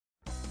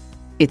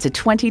It's a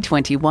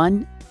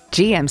 2021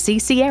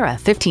 GMC Sierra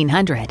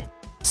 1500.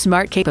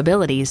 Smart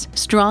capabilities,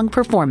 strong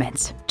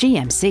performance,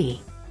 GMC.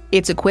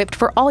 It's equipped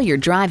for all your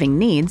driving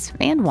needs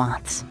and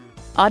wants.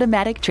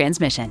 Automatic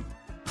transmission,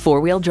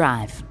 four-wheel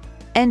drive,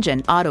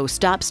 engine auto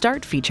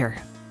stop-start feature,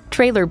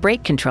 trailer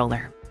brake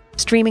controller,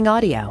 streaming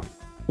audio,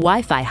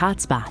 Wi-Fi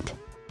hotspot,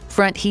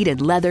 front heated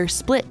leather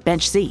split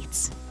bench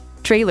seats,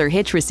 trailer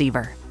hitch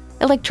receiver,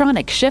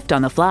 electronic shift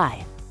on the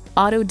fly,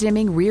 auto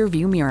dimming rear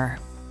view mirror,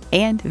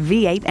 and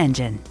V8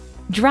 engine.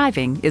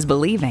 Driving is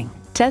believing.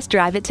 Test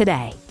drive it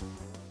today.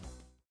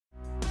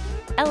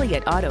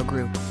 Elliott Auto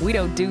Group. We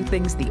don't do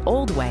things the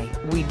old way,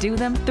 we do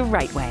them the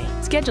right way.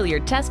 Schedule your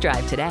test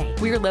drive today.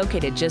 We're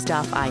located just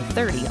off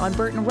I-30 on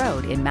Burton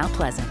Road in Mount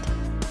Pleasant.